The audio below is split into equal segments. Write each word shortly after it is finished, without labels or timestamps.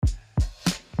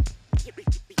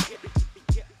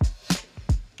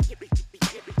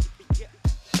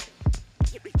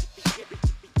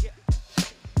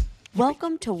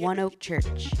Welcome to One Oak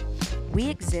Church. We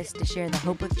exist to share the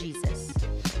hope of Jesus.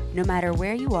 No matter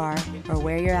where you are or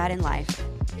where you're at in life,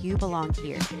 you belong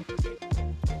here.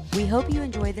 We hope you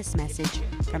enjoy this message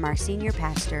from our senior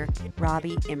pastor,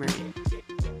 Robby, Emery.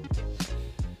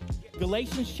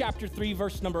 Galatians chapter 3,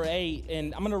 verse number 8,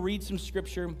 and I'm going to read some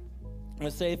scripture. I'm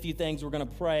going to say a few things. We're going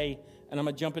to pray, and I'm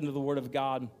going to jump into the Word of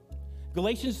God.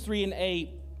 Galatians 3 and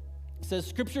 8 says,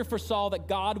 Scripture foresaw that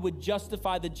God would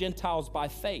justify the Gentiles by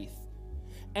faith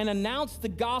and announce the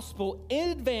gospel in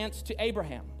advance to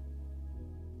Abraham.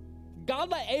 God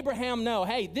let Abraham know,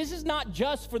 hey, this is not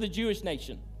just for the Jewish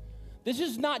nation. This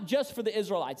is not just for the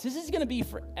Israelites. This is going to be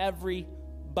for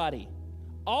everybody.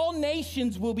 All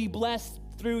nations will be blessed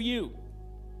through you.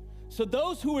 So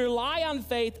those who rely on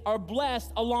faith are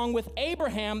blessed along with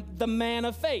Abraham, the man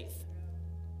of faith.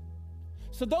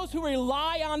 So those who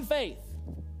rely on faith,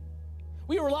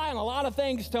 we rely on a lot of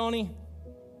things, Tony.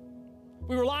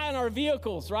 We rely on our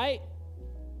vehicles, right?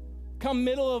 Come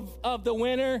middle of the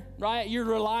winter, right? You're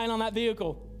relying on that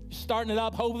vehicle. You're starting it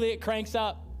up. Hopefully it cranks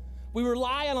up. We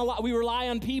rely on a lot. We rely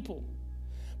on people.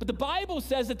 But the Bible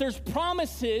says that there's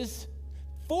promises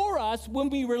for us when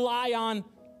we rely on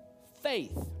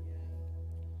faith.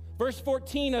 Verse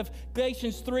 14 of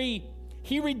Galatians 3,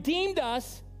 he redeemed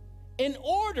us in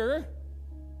order,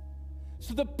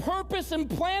 so the purpose and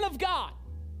plan of God,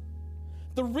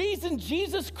 the reason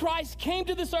Jesus Christ came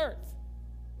to this earth,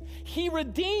 he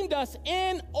redeemed us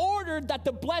in order that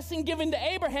the blessing given to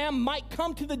Abraham might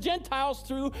come to the Gentiles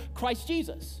through Christ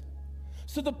Jesus.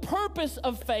 So the purpose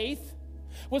of faith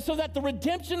was so that the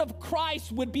redemption of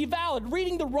Christ would be valid.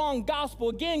 Reading the wrong gospel,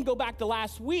 again, go back to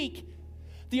last week,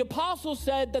 the apostle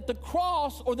said that the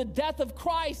cross or the death of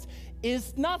Christ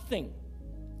is nothing.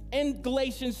 In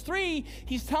Galatians 3,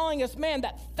 he's telling us, man,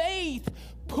 that faith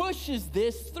pushes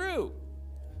this through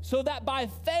so that by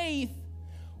faith,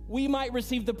 we might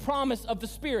receive the promise of the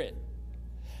Spirit.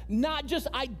 Not just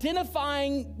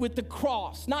identifying with the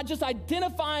cross, not just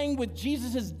identifying with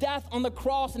Jesus' death on the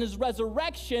cross and his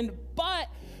resurrection, but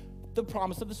the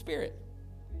promise of the Spirit.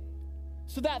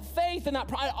 So that faith and that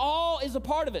pride, all is a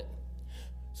part of it.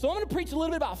 So I'm going to preach a little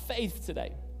bit about faith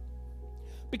today.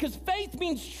 Because faith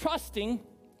means trusting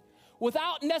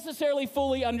without necessarily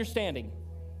fully understanding.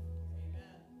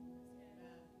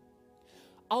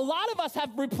 A lot of us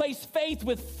have replaced faith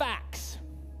with facts.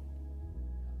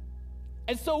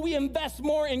 And so we invest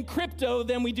more in crypto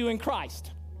than we do in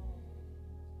Christ.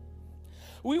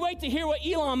 We wait to hear what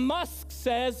Elon Musk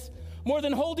says more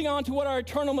than holding on to what our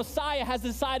eternal Messiah has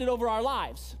decided over our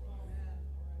lives.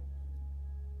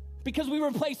 Because we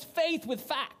replace faith with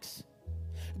facts.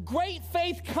 Great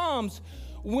faith comes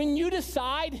when you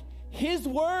decide his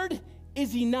word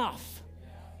is enough.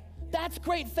 That's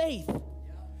great faith.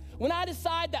 When I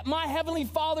decide that my Heavenly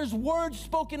Father's word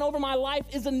spoken over my life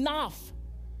is enough.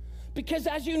 Because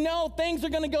as you know, things are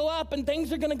going to go up and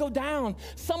things are going to go down.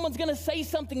 Someone's going to say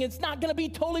something. It's not going to be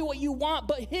totally what you want,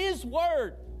 but his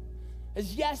word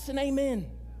is yes and amen.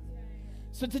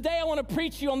 So today I want to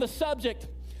preach to you on the subject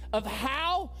of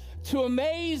how to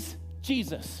amaze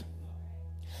Jesus.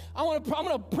 I'm going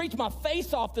to preach my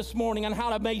face off this morning on how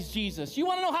to amaze Jesus. You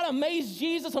want to know how to amaze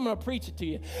Jesus? I'm going to preach it to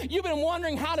you. You've been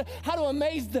wondering how to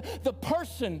amaze the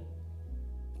person,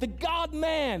 the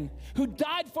God-man who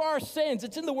died for our sins.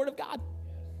 It's in the Word of God.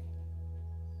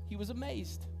 He was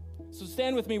amazed. So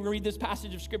stand with me. We read this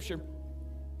passage of Scripture.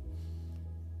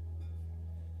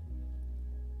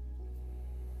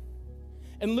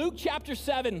 In Luke chapter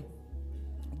 7,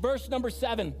 verse number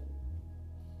 7,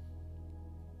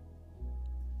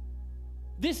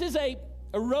 this is a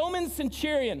Roman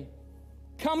centurion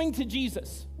coming to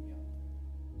Jesus,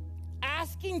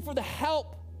 asking for the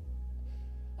help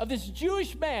of this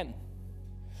Jewish man,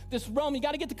 this Roman. You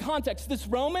got to get the context. This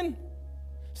Roman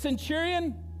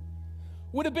centurion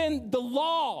would have been the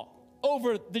law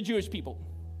over the Jewish people.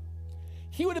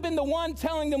 He would have been the one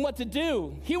telling them what to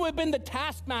do. He would have been the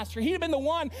taskmaster. He would have been the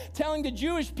one telling the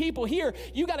Jewish people, here,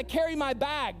 you got to carry my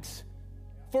bags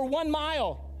for 1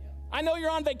 mile. I know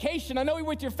you're on vacation. I know you're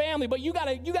with your family, but you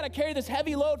gotta carry this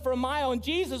heavy load for 1 mile. And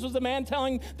Jesus was the man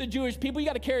telling the Jewish people, you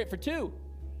got to carry it for 2.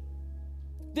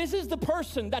 This is the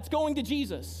person that's going to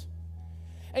Jesus.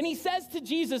 And he says to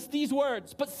Jesus these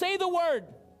words, but say the word,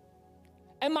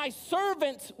 and my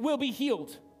servant will be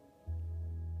healed.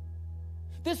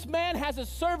 This man has a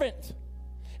servant.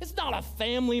 It's not a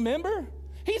family member.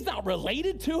 He's not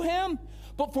related to him.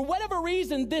 But for whatever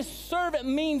reason, this servant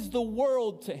means the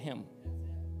world to him.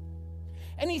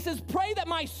 And he says, pray that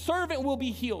my servant will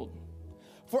be healed.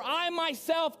 For I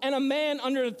myself am a man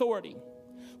under authority,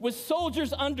 with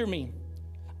soldiers under me.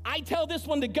 I tell this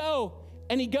one to go,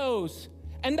 and he goes.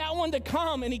 and that one to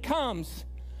come, and he comes.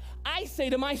 I say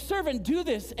to my servant, do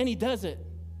this, and he does it.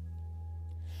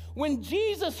 When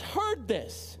Jesus heard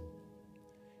this,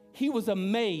 he was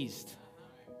amazed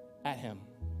at him.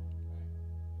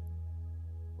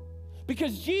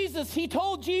 Because Jesus, he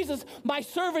told Jesus, my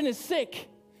servant is sick.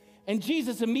 And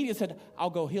Jesus immediately said, I'll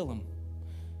go heal him.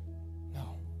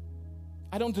 No,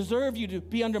 I don't deserve you to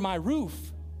be under my roof.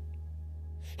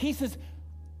 He says,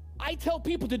 I tell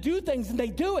people to do things and they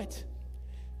do it.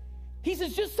 He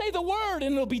says, just say the word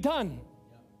and it'll be done.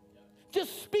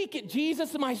 Just speak it,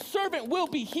 Jesus, and my servant will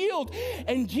be healed.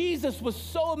 And Jesus was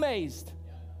so amazed.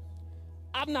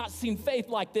 I've not seen faith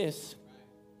like this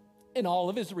in all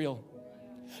of Israel.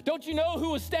 Don't you know who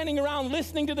was standing around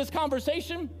listening to this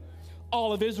conversation?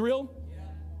 All of Israel.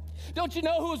 Don't you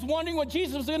know who was wondering what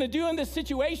Jesus was going to do in this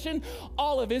situation?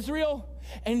 All of Israel.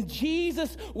 And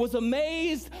Jesus was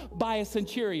amazed by a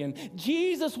centurion.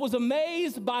 Jesus was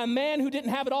amazed by a man who didn't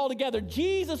have it all together.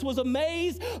 Jesus was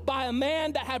amazed by a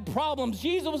man that had problems.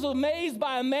 Jesus was amazed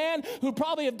by a man who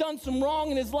probably had done some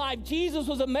wrong in his life. Jesus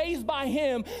was amazed by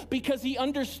him because he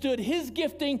understood his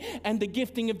gifting and the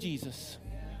gifting of Jesus.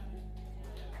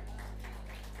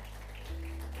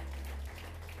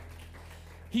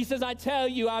 He says, I tell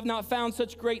you, I've not found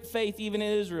such great faith even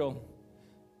in Israel.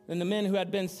 Then the men who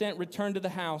had been sent returned to the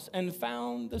house and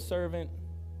found the servant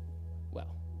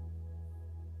well.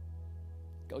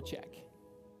 Go check.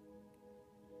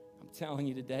 I'm telling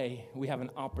you today, we have an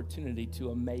opportunity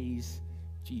to amaze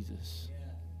Jesus.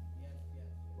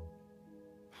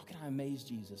 How can I amaze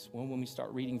Jesus? Well, when we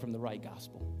start reading from the right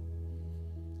gospel.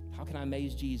 How can I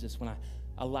amaze Jesus when I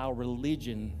allow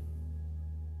religion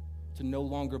to no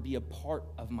longer be a part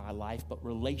of my life, but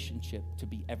relationship to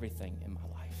be everything in my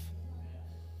life?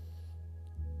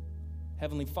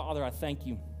 Heavenly Father, I thank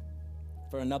you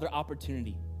for another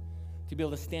opportunity to be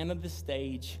able to stand on this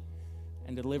stage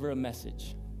and deliver a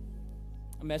message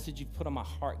you've put on my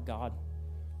heart, God,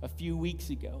 a few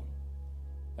weeks ago,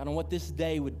 God, on what this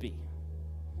day would be,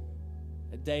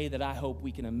 a day that I hope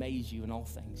we can amaze you in all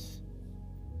things.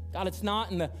 God, it's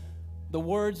not in the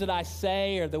words that I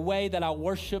say or the way that I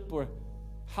worship or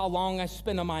how long I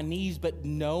spend on my knees, but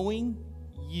knowing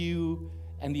you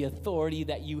and the authority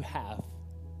that you have,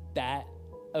 that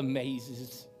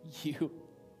amazes you.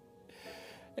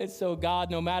 And so, God,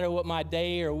 no matter what my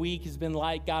day or week has been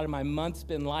like, God, or my month's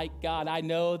been like, God, I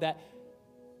know that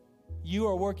you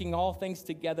are working all things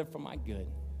together for my good.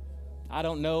 I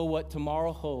don't know what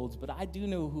tomorrow holds, but I do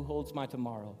know who holds my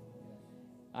tomorrow.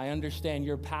 I understand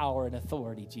your power and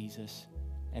authority, Jesus.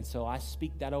 And so I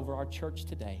speak that over our church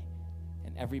today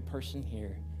and every person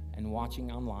here and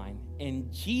watching online.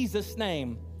 In Jesus'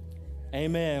 name,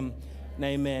 amen and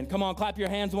amen. Come on, clap your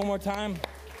hands one more time.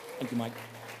 Thank you, Mike.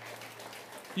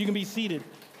 You can be seated.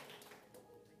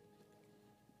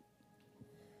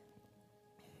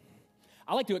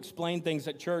 I like to explain things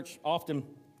at church. Often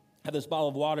have this bottle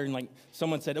of water and like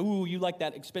someone said, ooh, you like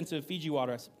that expensive Fiji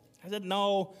water. I said,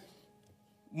 no,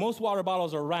 most water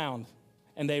bottles are round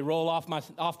and they roll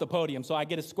off the podium. So I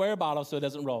get a square bottle so it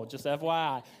doesn't roll. Just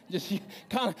FYI. Just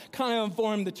kind of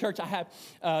inform the church I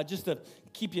have just to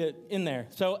keep you in there.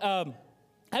 So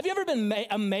have you ever been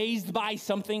amazed by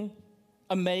something?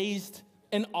 Amazed,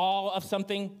 in awe of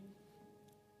something?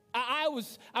 I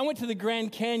went to the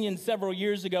Grand Canyon several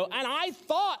years ago, and I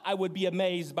thought I would be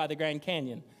amazed by the Grand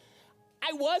Canyon.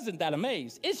 I wasn't that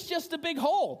amazed. It's just a big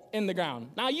hole in the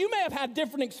ground. Now, you may have had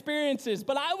different experiences,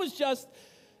 but I was just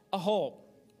a hole.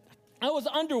 I was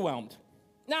underwhelmed.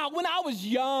 Now, when I was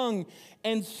young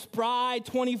and spry,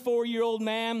 24-year-old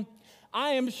man,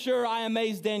 I am sure I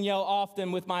amazed Danielle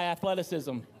often with my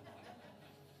athleticism.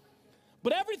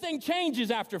 But everything changes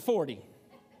after 40.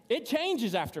 It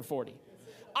changes after 40.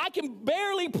 I can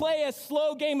barely play a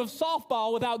slow game of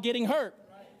softball without getting hurt.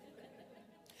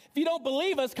 If you don't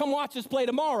believe us, come watch us play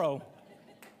tomorrow.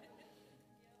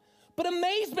 But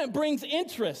amazement brings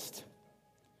interest,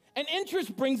 and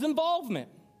interest brings involvement.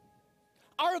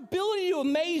 Our ability to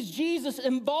amaze Jesus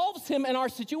involves him in our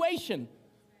situation.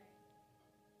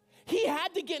 He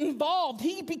had to get involved.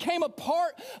 He became a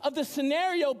part of the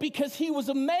scenario because he was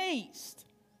amazed.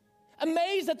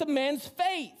 Amazed at the man's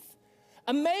faith.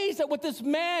 Amazed at what this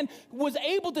man was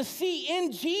able to see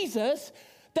in Jesus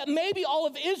that maybe all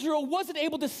of Israel wasn't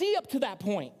able to see up to that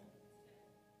point.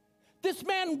 This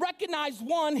man recognized,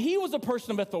 one, he was a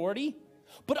person of authority,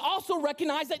 but also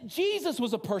recognized that Jesus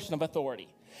was a person of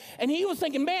authority. And he was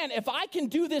thinking, man, if I can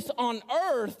do this on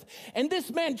earth, and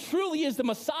this man truly is the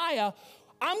Messiah,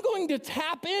 I'm going to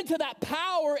tap into that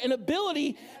power and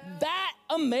ability that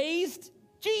amazed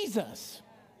Jesus.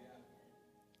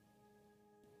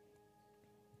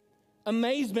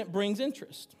 amazement brings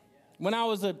interest. When I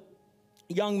was a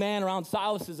young man around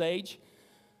Silas's age,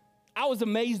 I was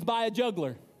amazed by a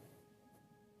juggler.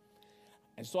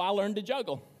 And so I learned to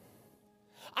juggle.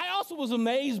 I also was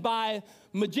amazed by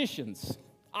magicians.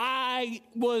 I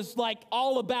was like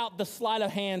all about the sleight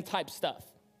of hand type stuff.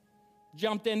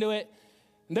 Jumped into it.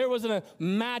 There wasn't a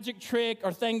magic trick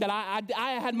or thing that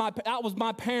that was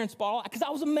my parents' ball, because I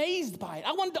was amazed by it.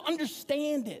 I wanted to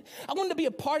understand it. I wanted to be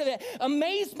a part of it.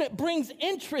 Amazement brings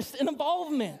interest and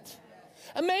involvement.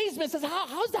 Amazement says,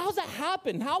 how's that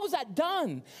happen? How was that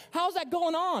done? How's that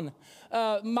going on?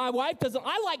 My wife doesn't.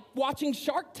 I like watching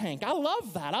Shark Tank. I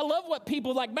love that. I love what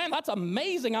people like, man, that's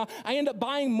amazing. I end up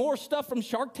buying more stuff from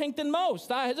Shark Tank than most.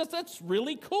 That's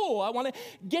really cool. I want to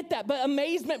get that. But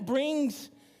amazement brings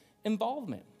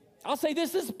involvement. I'll say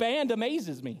this band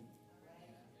amazes me.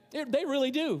 They really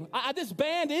do. This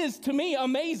band is, to me,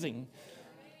 amazing.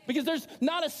 Because there's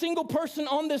not a single person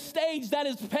on this stage that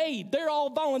is paid. They're all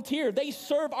volunteer. They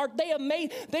serve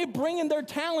they bring in their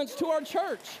talents to our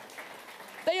church.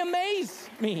 They amaze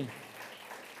me.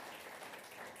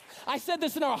 I said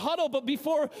this in our huddle, but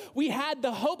before we had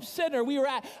the Hope Center, we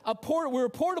were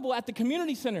portable at the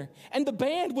community center, and the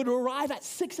band would arrive at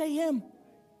 6 a.m.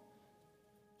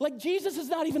 Like Jesus is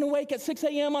not even awake at 6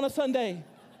 a.m. on a Sunday.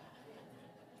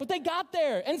 But they got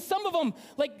there. And some of them,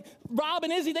 like Rob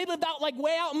and Izzy, they lived out like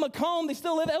way out in Macomb. They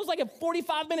still live. It was like a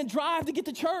 45-minute drive to get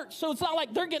to church. So it's not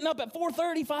like they're getting up at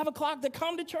 4:30, 5 o'clock to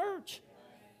come to church,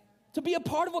 to be a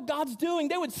part of what God's doing.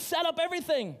 They would set up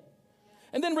everything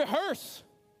and then rehearse,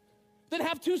 then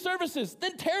have 2 services,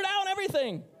 then tear down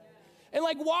everything, and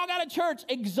like walk out of church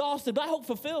exhausted, but I hope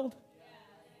fulfilled.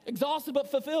 Exhausted but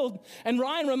fulfilled. And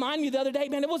Ryan reminded me the other day,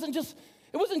 man, it wasn't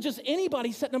just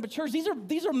anybody setting up a church.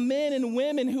 These are men and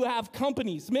women who have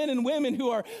companies, men and women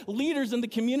who are leaders in the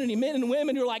community, men and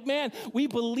women who are like, man, we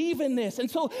believe in this. And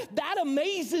so that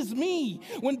amazes me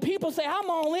when people say, I'm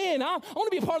all in. I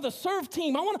want to be a part of the serve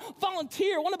team. I want to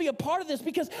volunteer. I want to be a part of this,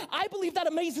 because I believe that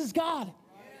amazes God.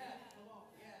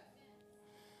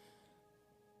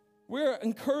 We're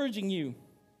encouraging you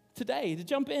today to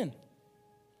jump in.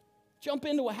 Jump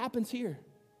into what happens here.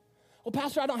 Well,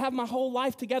 Pastor, I don't have my whole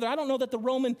life together. I don't know that the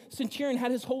Roman centurion had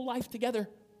his whole life together.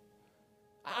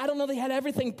 I don't know they had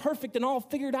everything perfect and all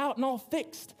figured out and all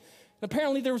fixed. And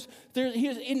apparently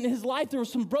in his life there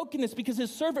was some brokenness because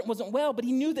his servant wasn't well, but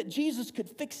he knew that Jesus could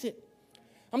fix it.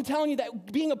 I'm telling you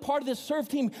that being a part of this serve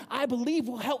team, I believe,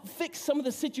 will help fix some of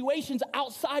the situations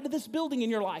outside of this building in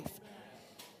your life.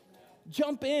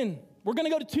 Jump in. We're going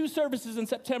to go to 2 services in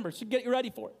September, so get you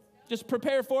ready for it. Just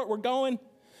prepare for it. We're going.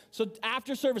 So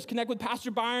after service, connect with Pastor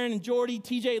Byron and Jordy,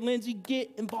 TJ, and Lindsay.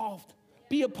 Get involved.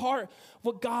 Be a part of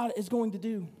what God is going to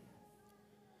do.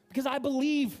 Because I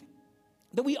believe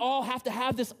that we all have to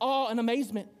have this awe and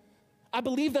amazement. I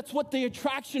believe that's what the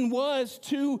attraction was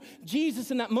to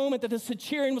Jesus in that moment, that the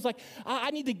centurion was like,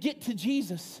 I need to get to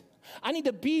Jesus. I need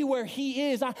to be where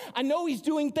he is. I know he's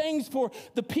doing things for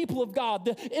the people of God,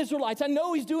 the Israelites. I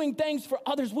know he's doing things for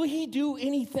others. Will he do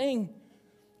anything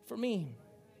for me?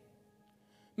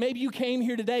 Maybe you came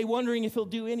here today wondering if he'll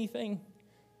do anything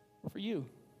for you.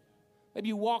 Maybe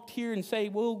you walked here and say,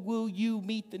 will you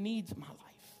meet the needs of my life?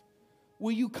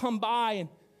 Will you come by and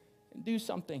do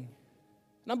something?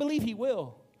 And I believe he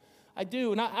will. I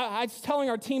do. And I was telling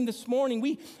our team this morning,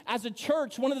 we as a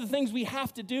church, one of the things we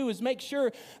have to do is make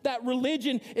sure that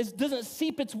religion doesn't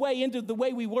seep its way into the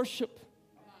way we worship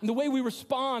and the way we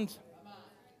respond.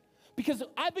 Because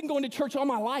I've been going to church all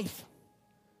my life.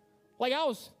 I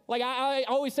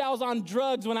always say I was on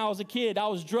drugs when I was a kid. I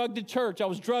was drugged to church. I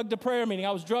was drugged to prayer meeting.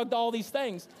 I was drugged to all these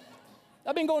things.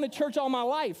 I've been going to church all my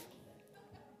life.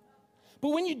 But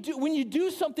when you do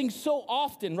something so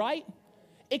often, right,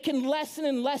 it can lessen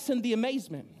and lessen the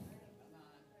amazement.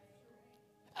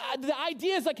 The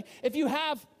idea is like if you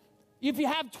have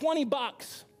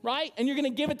 $20, right, and you're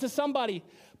going to give it to somebody,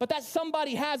 but that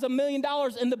somebody has $1 million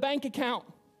in the bank account,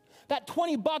 that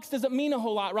 $20 doesn't mean a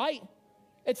whole lot, right?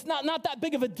 It's not that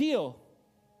big of a deal.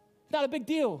 Not a big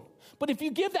deal. But if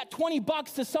you give that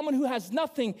 $20 to someone who has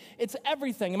nothing, it's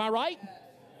everything. Am I right?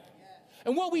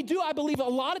 And what we do, I believe, a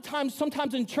lot of times,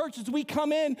 sometimes in churches, we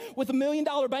come in with $1 million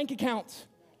bank accounts.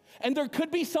 And there could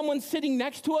be someone sitting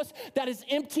next to us that is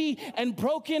empty and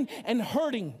broken and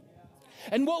hurting.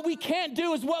 And what we can't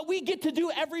do is what we get to do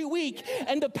every week,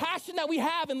 and the passion that we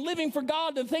have in living for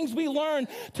God, the things we learn,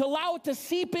 to allow it to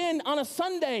seep in on a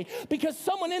Sunday, because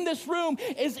someone in this room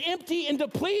is empty and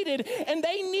depleted, and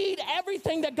they need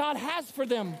everything that God has for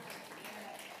them.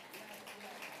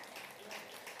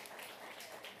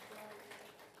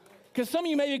 Because some of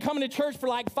you may be coming to church for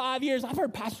like 5 years. I've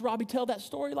heard Pastor Robby tell that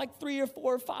story like 3 or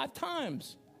 4 or 5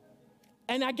 times.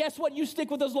 And I guess what? You stick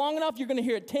with us long enough, you're going to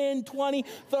hear it 10, 20,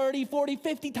 30, 40,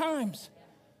 50 times.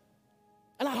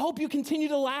 And I hope you continue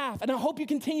to laugh, and I hope you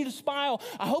continue to smile.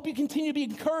 I hope you continue to be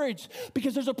encouraged,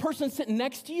 because there's a person sitting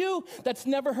next to you that's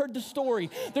never heard the story.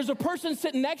 There's a person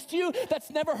sitting next to you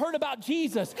that's never heard about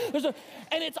Jesus.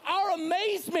 And it's our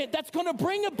amazement that's going to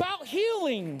bring about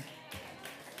healing.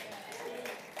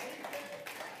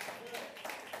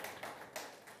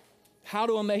 How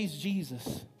to amaze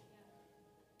Jesus.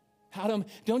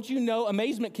 Don't you know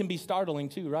amazement can be startling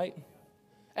too, right?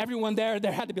 Everyone there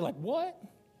had to be like, what?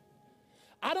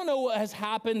 I don't know what has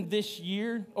happened this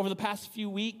year over the past few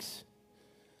weeks,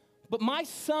 but my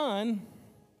son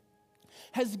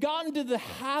has gotten to the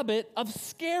habit of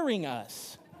scaring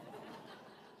us.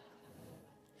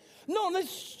 No,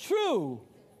 that's true.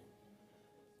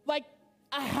 Like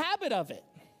a habit of it.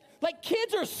 Like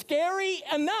kids are scary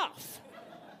enough,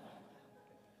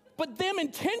 but them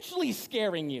intentionally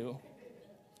scaring you.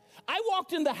 I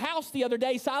walked in the house the other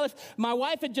day, Silas, my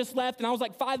wife had just left, and I was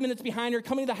like 5 minutes behind her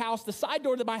coming to the house. The side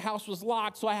door to my house was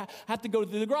locked, so I had to go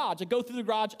through the garage. I go through the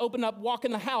garage, open up, walk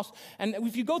in the house, and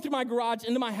if you go through my garage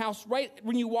into my house, right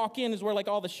when you walk in is where like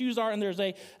all the shoes are, and there's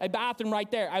a bathroom right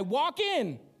there. I walk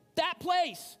in, that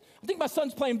place. I think my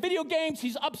son's playing video games.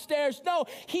 He's upstairs. No,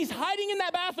 he's hiding in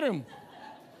that bathroom.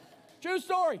 True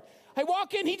story. I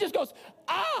walk in, he just goes,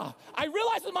 I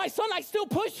realize with my son, I still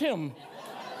push him.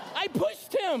 I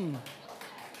pushed him.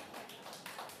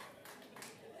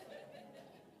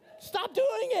 Stop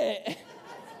doing it.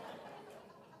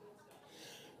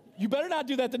 You better not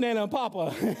do that to Nana and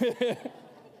Papa.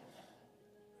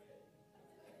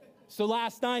 So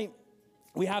last night,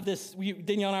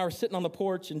 Danielle and I were sitting on the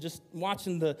porch and just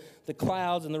watching the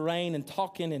clouds and the rain and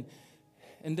talking,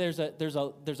 and there's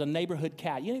a neighborhood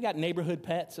cat. You got neighborhood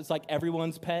pets. It's like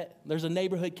everyone's pet. There's a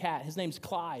neighborhood cat. His name's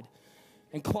Clyde.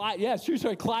 And Clyde, yeah, it's true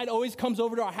story. Clyde always comes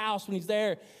over to our house when he's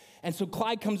there. And so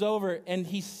Clyde comes over, and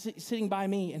he's sitting by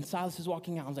me, and Silas is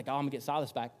walking out. I was like, I'm going to get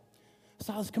Silas back.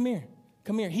 Silas, come here.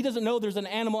 Come here. He doesn't know there's an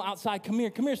animal outside. Come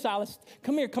here, Silas.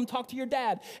 Come here. Come talk to your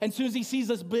dad. And as soon as he sees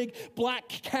this big black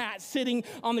cat sitting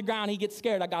on the ground, he gets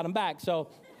scared. I got him back. But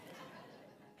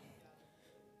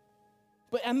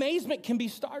amazement can be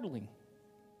startling.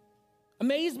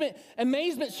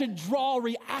 Amazement should draw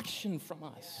reaction from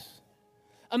us.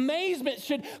 Amazement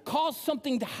should cause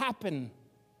something to happen.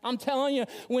 I'm telling you,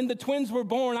 when the twins were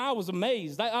born, I was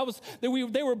amazed.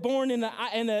 They were born in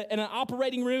an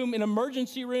operating room, an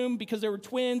emergency room, because they were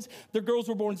twins. Their girls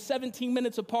were born 17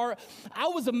 minutes apart. I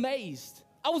was amazed.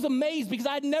 I was amazed because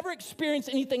I had never experienced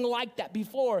anything like that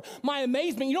before. My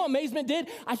amazement, you know what amazement did?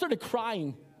 I started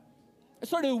crying. I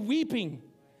started weeping.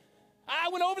 I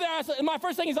went over there, and my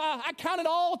first thing is I counted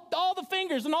all the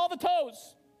fingers and all the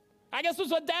toes. I guess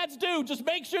that's what dads do. Just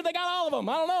make sure they got all of them.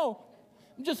 I don't know.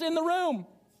 I'm just in the room.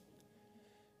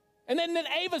 And then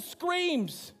Ava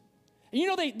screams. And you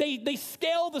know they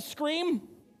scale the scream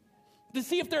to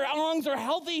see if their lungs are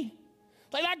healthy.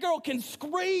 Like that girl can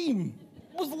scream.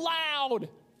 It was loud.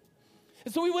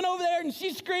 And so we went over there, and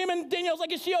she's screaming. Danielle's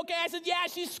like, is she okay? I said, yeah,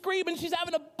 she's screaming. She's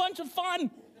having a bunch of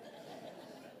fun.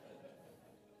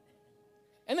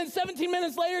 And then 17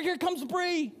 minutes later, here comes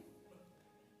Bree.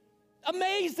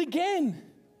 Amazed again.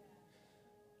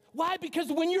 Why?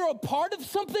 Because when you're a part of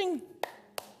something,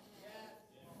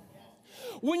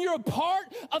 when you're a part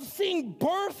of seeing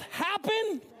birth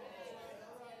happen,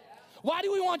 why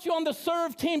do we want you on the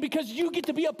serve team? Because you get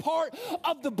to be a part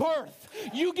of the birth.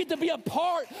 You get to be a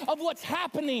part of what's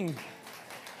happening.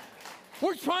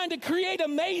 We're trying to create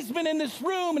amazement in this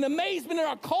room, and amazement in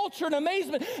our culture, and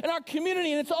amazement in our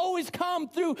community, and it's always come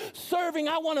through serving.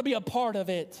 I want to be a part of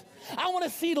it. I want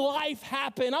to see life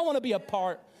happen. I want to be a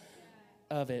part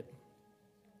of it.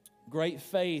 Great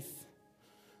faith.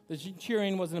 The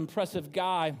centurion was an impressive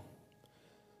guy,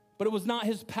 but it was not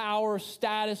his power,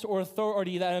 status, or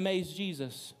authority that amazed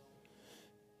Jesus.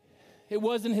 It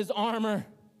wasn't his armor.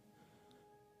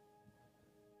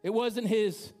 It wasn't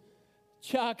his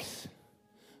chucks.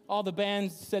 All the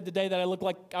bands said today that I look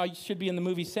like I should be in the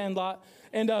movie Sandlot.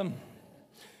 And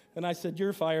I said,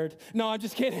 you're fired. No, I'm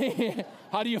just kidding.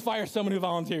 How do you fire someone who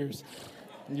volunteers?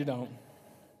 You don't.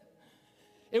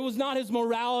 It was not his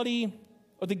morality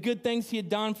or the good things he had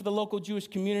done for the local Jewish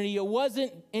community. It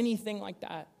wasn't anything like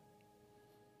that.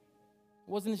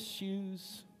 It wasn't his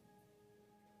shoes.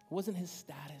 It wasn't his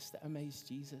status that amazed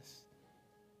Jesus.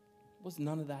 It was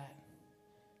none of that.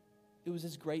 It was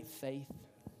his great faith.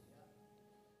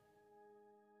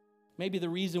 Maybe the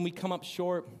reason we come up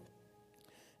short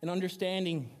in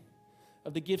understanding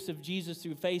of the gifts of Jesus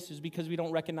through faith is because we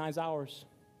don't recognize ours.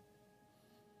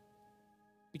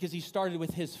 Because he started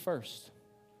with his first.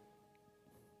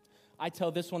 I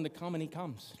tell this one to come and he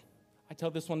comes. I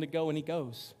tell this one to go and he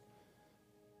goes.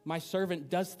 My servant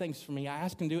does things for me. I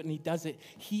ask him to do it and he does it.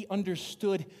 He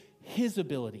understood his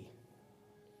ability.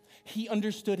 He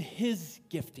understood his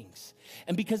giftings.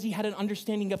 And because he had an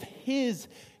understanding of his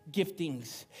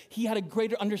giftings, he had a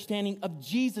greater understanding of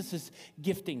Jesus'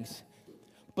 giftings.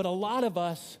 But a lot of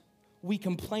us, we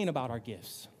complain about our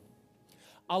gifts.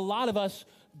 A lot of us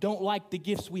don't like the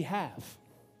gifts we have.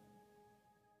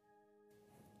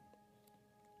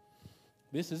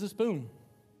 This is a spoon.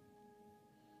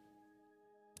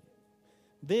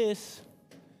 This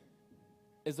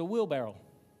is a wheelbarrow.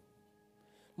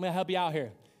 I'm going to help you out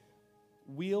here.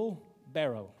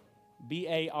 Wheelbarrow.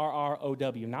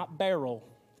 B-A-R-R-O-W. Not barrel,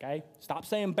 okay? Stop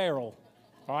saying barrel,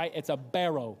 all right? It's a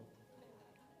barrow.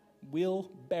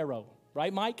 Wheelbarrow.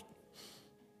 Right, Mike?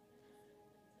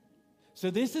 So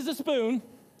this is a spoon.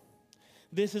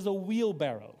 This is a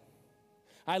wheelbarrow.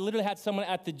 I literally had someone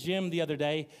at the gym the other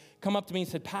day come up to me and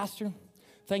said, Pastor,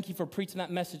 thank you for preaching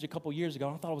that message a couple years ago.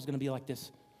 I thought it was going to be like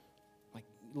this. Like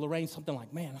Lorraine, something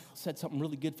like, man, I said something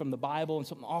really good from the Bible and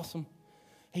something awesome.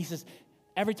 He says,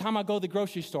 every time I go to the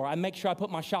grocery store, I make sure I put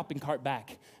my shopping cart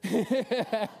back.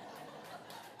 I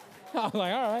was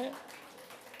like, all right.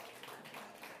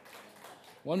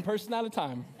 One person at a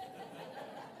time.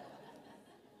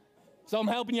 So I'm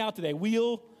helping you out today.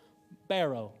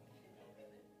 Wheelbarrow.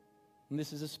 And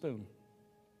this is a spoon.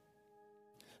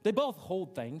 They both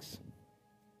hold things.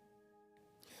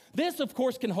 This, of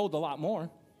course, can hold a lot more.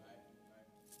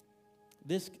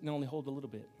 This can only hold a little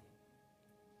bit.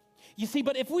 You see,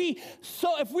 but if we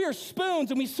are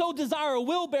spoons and we so desire a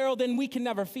wheelbarrow, then we can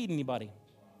never feed anybody.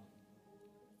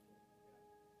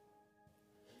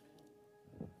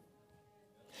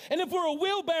 And if we're a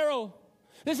wheelbarrow,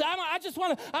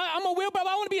 I'm a wheelbarrow,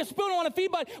 I want to be a spoon, I want to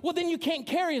feed, but well, then you can't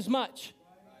carry as much.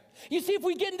 You see, if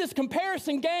we get in this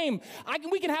comparison game,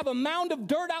 we can have a mound of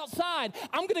dirt outside.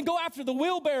 I'm going to go after the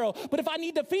wheelbarrow. But if I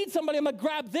need to feed somebody, I'm going to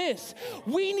grab this.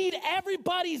 We need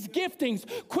everybody's giftings.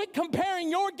 Quit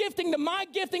comparing your gifting to my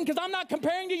gifting because I'm not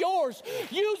comparing to yours.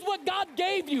 Use what God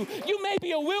gave you. You may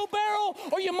be a wheelbarrow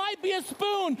or you might be a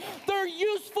spoon. They're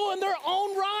useful in their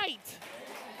own right.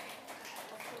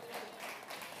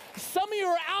 Some of you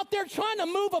are out there trying to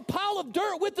move a pile of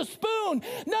dirt with a spoon.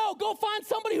 No, go find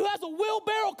somebody who has a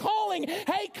wheelbarrow calling.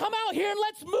 Hey, come out here and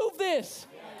let's move this.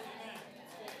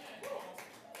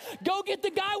 Go get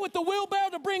the guy with the wheelbarrow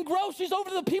to bring groceries over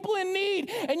to the people in need,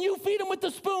 and you feed them with the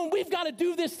spoon. We've got to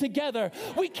do this together.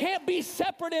 We can't be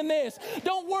separate in this.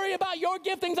 Don't worry about your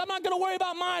giftings. I'm not going to worry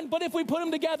about mine, but if we put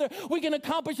them together, we can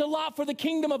accomplish a lot for the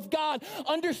kingdom of God.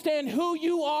 Understand who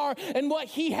you are and what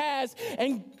he has,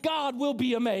 and God will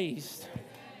be amazed.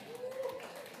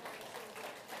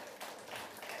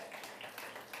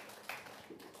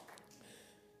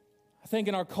 I think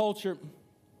in our culture,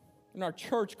 in our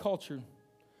church culture,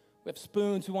 we have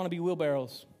spoons who want to be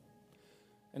wheelbarrows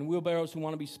and wheelbarrows who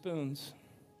want to be spoons.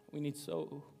 We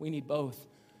need both.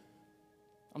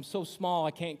 I'm so small, I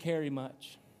can't carry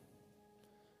much.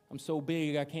 I'm so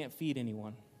big, I can't feed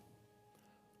anyone.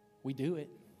 We do it.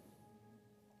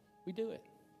 We do it.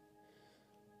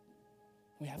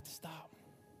 We have to stop.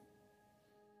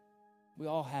 We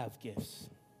all have gifts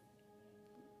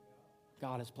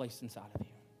God has placed inside of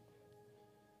you.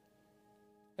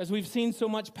 As we've seen so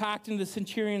much packed into the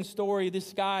centurion story,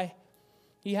 this guy,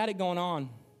 he had it going on.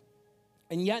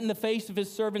 And yet in the face of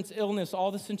his servant's illness, all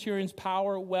the centurion's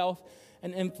power, wealth,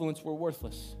 and influence were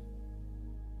worthless.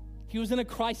 He was in a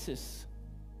crisis.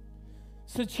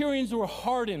 Centurions were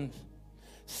hardened,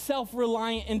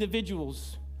 self-reliant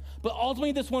individuals. But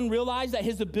ultimately, this one realized that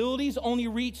his abilities only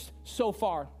reached so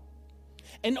far.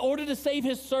 In order to save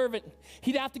his servant,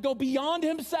 he'd have to go beyond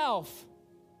himself.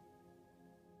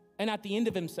 And at the end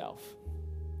of himself,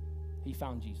 he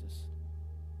found Jesus.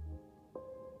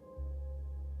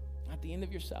 At the end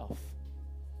of yourself,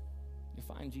 you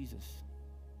find Jesus.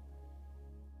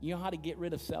 You know how to get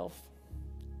rid of self?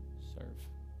 Serve.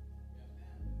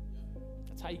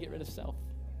 That's how you get rid of self.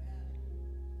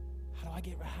 How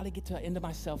do I get to the end of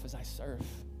myself as I serve?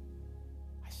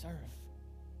 I serve.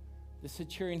 The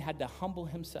centurion had to humble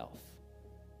himself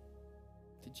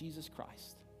to Jesus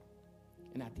Christ.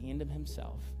 And at the end of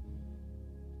himself,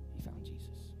 he found Jesus.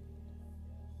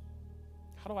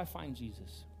 How do I find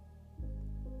Jesus?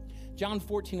 John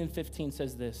 14:15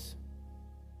 says this: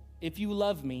 if you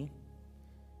love me,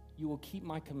 you will keep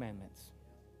my commandments.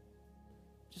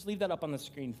 Just leave that up on the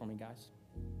screen for me, guys.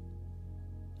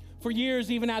 For years,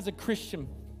 even as a Christian,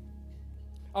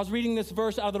 I was reading this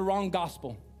verse out of the wrong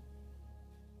gospel.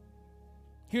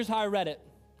 Here's how I read it.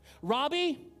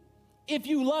 Robby, if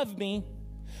you love me,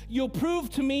 You'll prove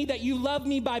to me that you love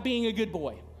me by being a good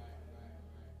boy.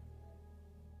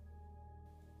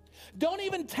 Don't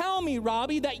even tell me,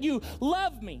 Robby, that you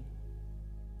love me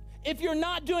if you're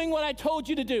not doing what I told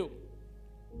you to do.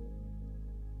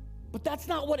 But that's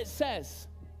not what it says.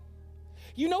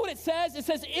 You know what it says? It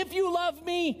says, if you love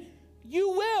me,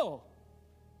 you will.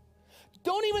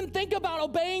 Don't even think about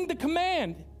obeying the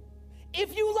command.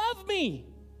 If you love me,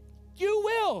 you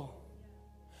will.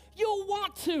 You'll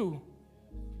want to.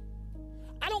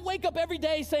 I don't wake up every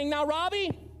day saying, now,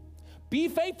 Robby, be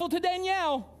faithful to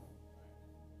Danielle.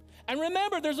 And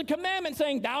remember, there's a commandment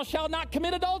saying, thou shalt not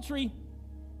commit adultery.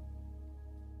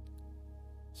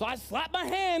 So I slap my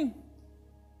hand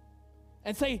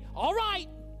and say, all right,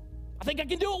 I think I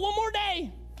can do it one more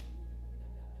day.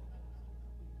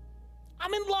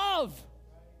 I'm in love.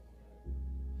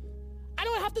 I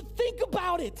don't have to think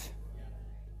about it.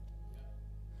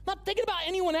 I'm not thinking about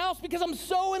anyone else because I'm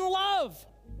so in love.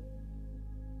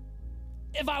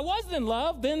 If I wasn't in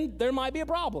love, then there might be a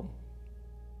problem.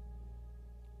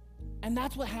 And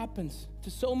that's what happens to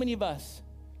so many of us.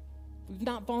 We've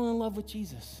not fallen in love with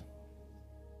Jesus.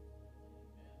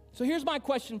 So here's my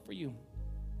question for you.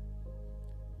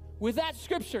 With that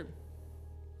scripture,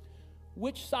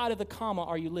 which side of the comma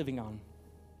are you living on?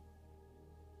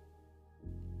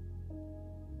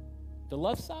 The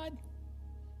love side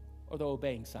or the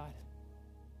obeying side?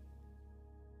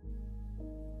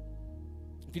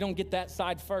 If you don't get that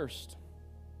side first,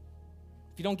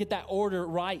 if you don't get that order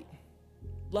right,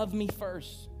 love me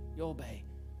first, you'll obey.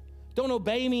 Don't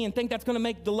obey me and think that's going to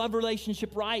make the love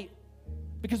relationship right,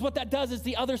 because what that does is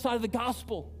the other side of the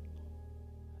gospel.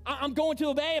 I'm going to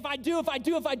obey. If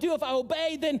I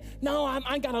obey, then no,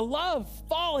 I got to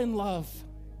fall in love.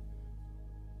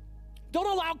 Don't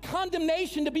allow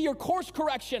condemnation to be your course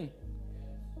correction.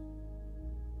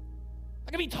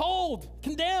 I can be told,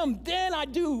 condemned, then I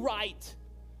do right.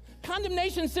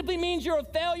 Condemnation simply means you're a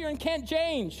failure and can't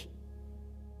change.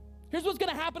 Here's what's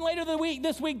going to happen later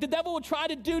this week. The devil will try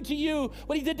to do to you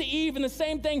what he did to Eve, and the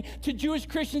same thing to Jewish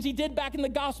Christians he did back in the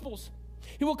Gospels.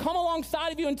 He will come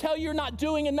alongside of you and tell you you're not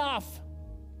doing enough.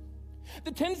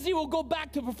 The tendency will go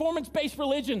back to performance-based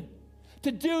religion,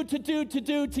 to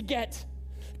get,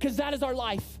 because that is our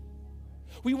life.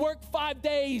 We work 5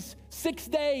 days, 6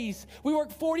 days. We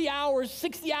work 40 hours,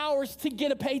 60 hours to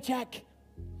get a paycheck.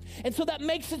 And so that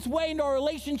makes its way into our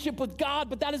relationship with God,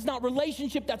 but that is not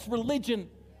relationship, that's religion.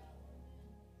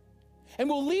 And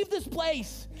we'll leave this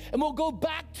place and we'll go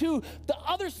back to the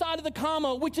other side of the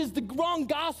comma, which is the wrong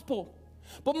gospel.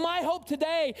 But my hope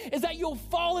today is that you'll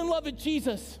fall in love with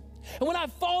Jesus. And when I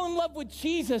fall in love with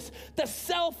Jesus, the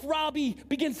self Robby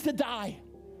begins to die.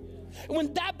 And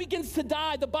when that begins to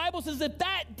die, the Bible says that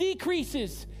that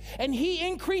decreases and he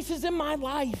increases in my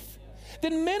life.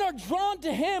 Then men are drawn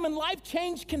to him and life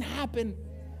change can happen.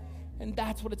 And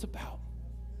that's what it's about.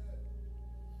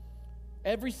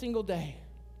 Every single day,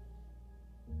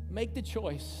 make the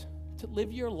choice to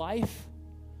live your life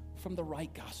from the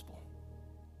right gospel.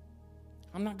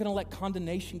 I'm not going to let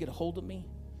condemnation get a hold of me.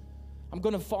 I'm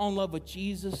going to fall in love with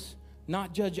Jesus,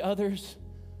 not judge others,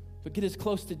 but get as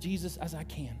close to Jesus as I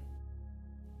can.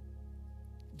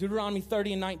 Deuteronomy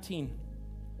 30:19.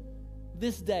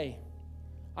 This day,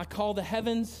 I call the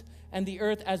heavens and the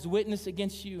earth as witness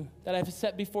against you that I have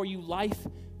set before you life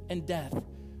and death,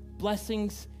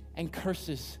 blessings and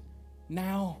curses.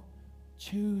 Now,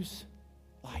 choose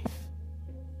life.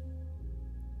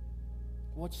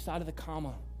 Which side of the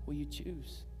comma will you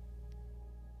choose?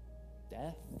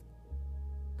 Death,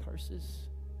 curses,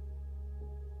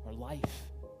 or life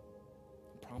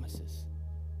and promises?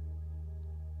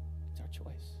 It's our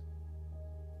choice.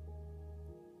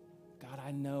 God,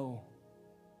 I know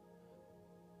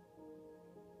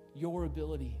your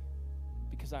ability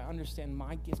because I understand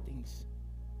my giftings.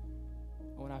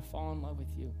 And when I fall in love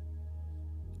with you,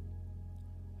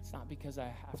 it's not because I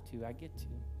have to, I get to.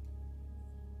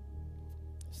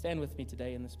 Stand with me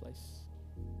today in this place.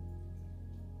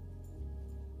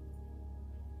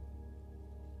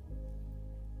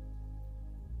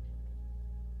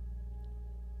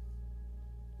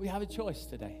 We have a choice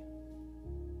today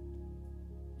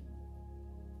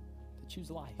to choose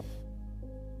life.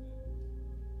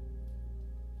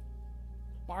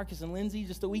 Marcus and Lindsay,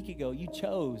 just a week ago, you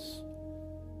chose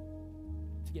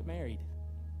to get married.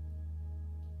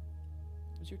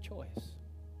 It was your choice.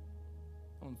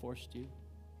 No one forced you.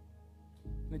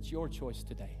 And it's your choice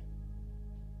today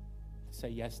to say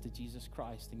yes to Jesus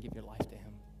Christ and give your life to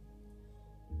him.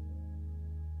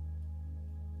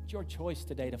 It's your choice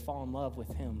today to fall in love with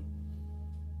him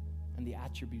and the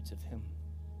attributes of him,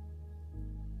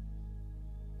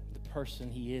 the person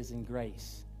he is in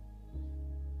grace,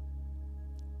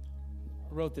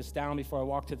 I wrote this down before I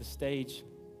walked to the stage.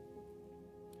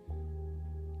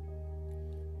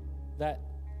 That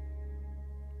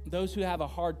those who have a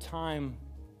hard time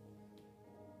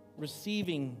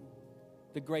receiving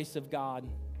the grace of God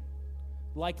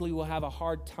likely will have a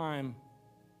hard time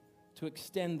to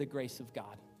extend the grace of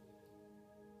God.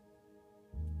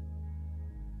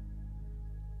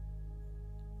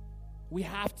 We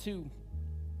have to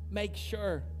make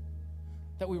sure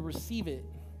that we receive it.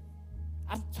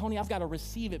 Tony, I've got to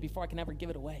receive it before I can ever give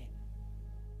it away.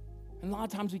 And a lot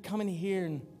of times we come in here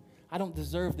and I don't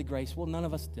deserve the grace. Well, none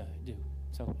of us do.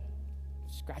 So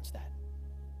scratch that.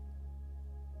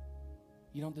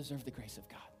 You don't deserve the grace of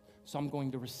God. So I'm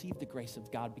going to receive the grace of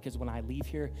God because when I leave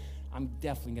here, I'm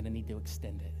definitely going to need to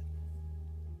extend it.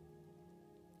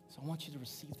 So I want you to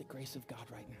receive the grace of God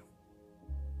right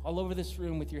now. All over this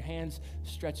room with your hands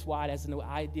stretched wide as an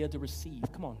idea to receive.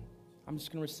 Come on, I'm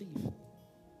just going to receive.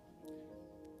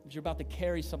 If you're about to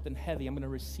carry something heavy, I'm going to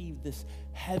receive this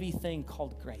heavy thing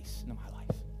called grace into my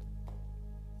life.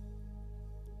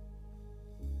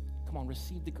 Come on,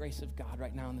 receive the grace of God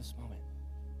right now in this moment.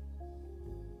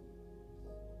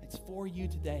 It's for you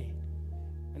today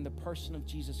in the person of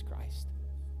Jesus Christ.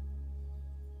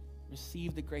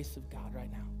 Receive the grace of God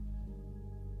right now.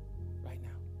 Right now.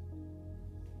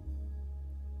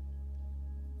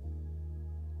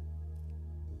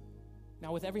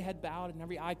 Now, with every head bowed and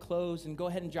every eye closed, and go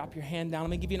ahead and drop your hand down, I'm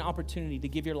going to give you an opportunity to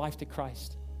give your life to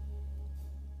Christ.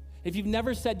 If you've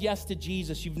never said yes to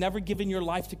Jesus, you've never given your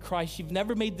life to Christ, you've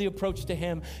never made the approach to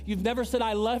him, you've never said,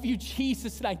 I love you,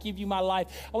 Jesus, and I give you my life,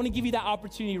 I want to give you that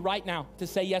opportunity right now to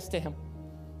say yes to him.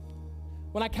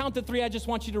 When I count to 3, I just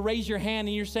want you to raise your hand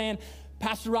and you're saying,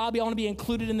 Pastor Robby, I want to be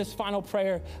included in this final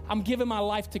prayer. I'm giving my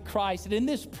life to Christ. And in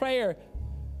this prayer,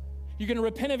 you're going to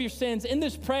repent of your sins. In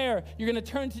this prayer, you're going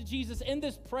to turn to Jesus. In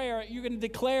this prayer, you're going to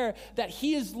declare that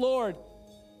he is Lord.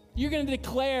 You're going to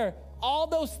declare all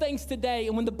those things today.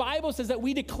 And when the Bible says that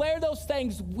we declare those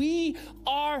things, we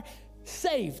are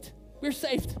saved. We're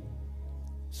saved.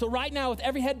 So right now, with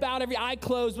every head bowed, every eye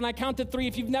closed, when I count to 3,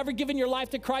 if you've never given your life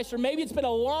to Christ, or maybe it's been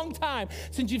a long time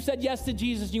since you've said yes to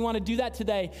Jesus, and you want to do that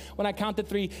today, when I count to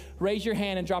 3, raise your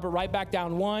hand and drop it right back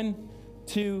down. 1,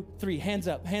 2, 3. Hands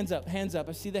up, hands up, hands up.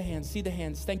 I see the hands, see the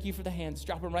hands. Thank you for the hands.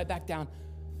 Drop them right back down.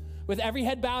 With every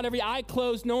head bowed, every eye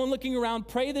closed, no one looking around,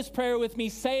 pray this prayer with me.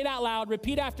 Say it out loud.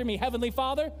 Repeat after me. Heavenly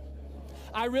Father,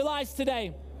 I realize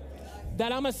today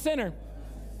that I'm a sinner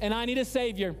and I need a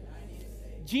Savior.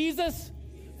 Jesus,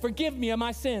 forgive me of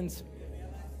my sins.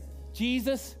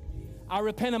 Jesus, I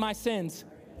repent of my sins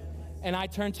and I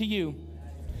turn to you.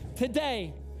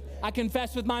 Today, I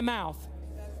confess with my mouth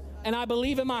and I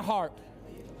believe in my heart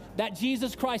that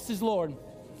Jesus Christ is Lord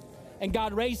and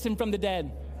God raised him from the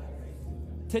dead.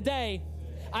 Today,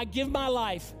 I give my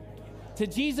life to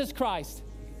Jesus Christ.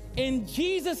 In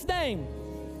Jesus' name,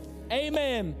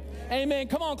 amen. Amen.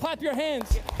 Come on, clap your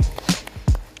hands.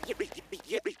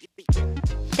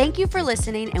 Thank you for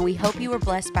listening, and we hope you were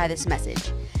blessed by this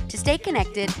message. To stay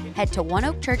connected, head to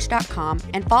oneoakchurch.com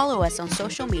and follow us on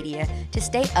social media to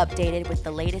stay updated with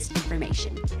the latest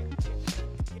information.